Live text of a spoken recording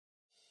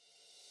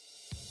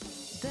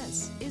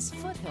This is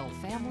Foothill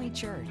Family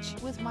Church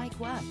with Mike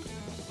Webb.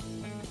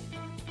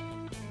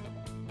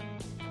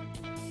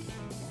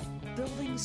 Building